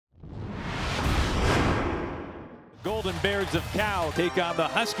Golden Bears of Cal take on the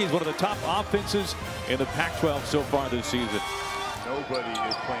Huskies, one of the top offenses in the Pac-12 so far this season. Nobody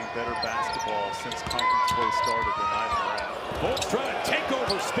is playing better basketball since conference play started than Ivan Rabb. Bolt's trying to take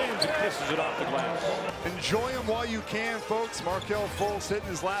over, spins and kisses it off the glass. Enjoy him while you can, folks. Markelle Fultz hitting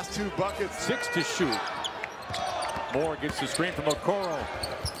his last 2 buckets. 6 to shoot. Moore gets the screen from Okoro.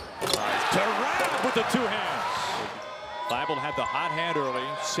 To Rabb with the 2 hands. Bible had the hot hand early.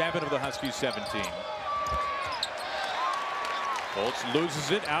 7 of the Huskies 17. Fultz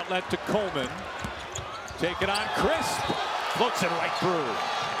loses it. Outlet to Coleman. Take it on Crisp. Floats it right through.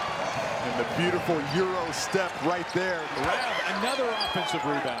 And the beautiful Euro step right there. Rabb, another offensive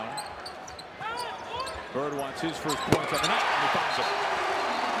rebound. Bird wants his first points of the night, and he finds them.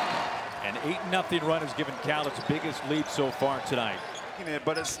 An 8-0 run has given Cal its biggest lead so far tonight.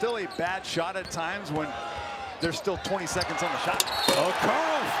 But it's still a bad shot at times when there's still 20 seconds on the shot.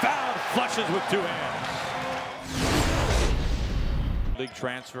 Okoro fouled, flushes with 2 hands. League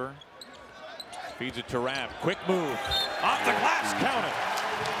transfer. Feeds it to Rabb. Quick move. Off the glass. Count it.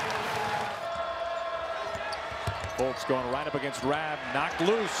 Fultz going right up against Rabb. Knocked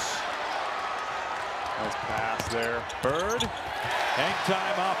loose. Nice pass there. Bird. Hang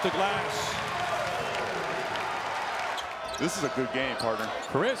time off the glass. This is a good game, partner.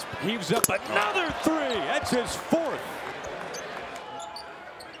 Crisp heaves up another 3. That's his 4th.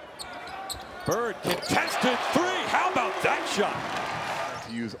 Bird contested 3. How about that shot?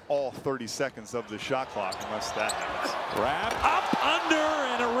 Use all 30 seconds of the shot clock unless that happens. Rabb up, under,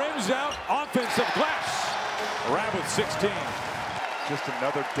 and a rims out offensive glass. Rabb with 16. Just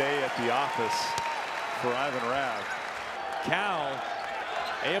another day at the office for Ivan Rabb. Cal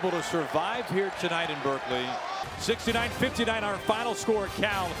able to survive here tonight in Berkeley. 69-59 our final score.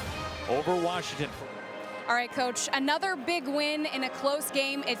 Cal over Washington. All right, Coach, another big win in a close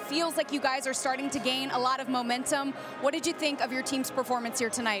game. It feels like you guys are starting to gain a lot of momentum. What did you think of your team's performance here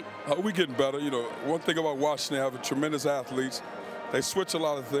tonight? We're getting better. You know, one thing about Washington, they have tremendous athletes. They switch a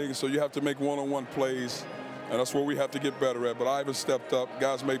lot of things, so you have to make one-on-one plays, and that's where we have to get better at. But Ivan stepped up.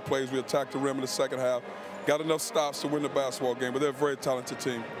 Guys made plays. We attacked the rim in the second half. Got enough stops to win the basketball game, but they're a very talented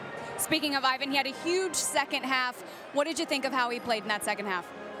team. Speaking of Ivan, he had a huge second half. What did you think of how he played in that second half?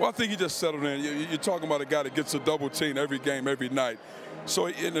 Well, I think he just settled in. You're talking about a guy that gets a double team every game, every night. So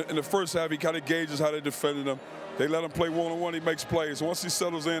in the first half, he kind of gauges how they defended him. They let him play one-on-one. He makes plays. Once he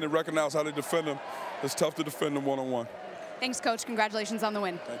settles in and recognizes how they defend him, it's tough to defend him one-on-one. Thanks, Coach. Congratulations on the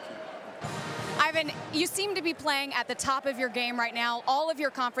win. Thank you. Ivan, you seem to be playing at the top of your game right now. All of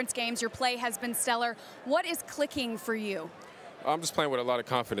your conference games, your play has been stellar. What is clicking for you? I'm just playing with a lot of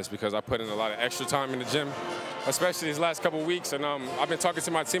confidence because I put in a lot of extra time in the gym, especially these last couple of weeks. And I've been talking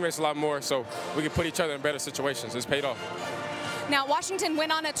to my teammates a lot more, so we can put each other in better situations. It's paid off. Now, Washington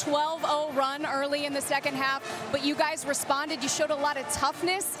went on a 12-0 run early in the second half, but you guys responded. You showed a lot of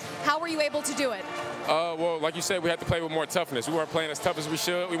toughness. How were you able to do it? Well, like you said, we had to play with more toughness. We weren't playing as tough as we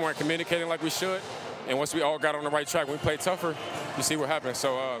should. We weren't communicating like we should. And once we all got on the right track, when we played tougher, you see what happened.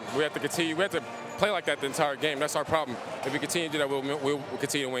 So we have to continue. We have to play like that the entire game. That's our problem. If we continue to do that, we'll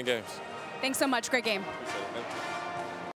continue to win games. Thanks so much. Great game.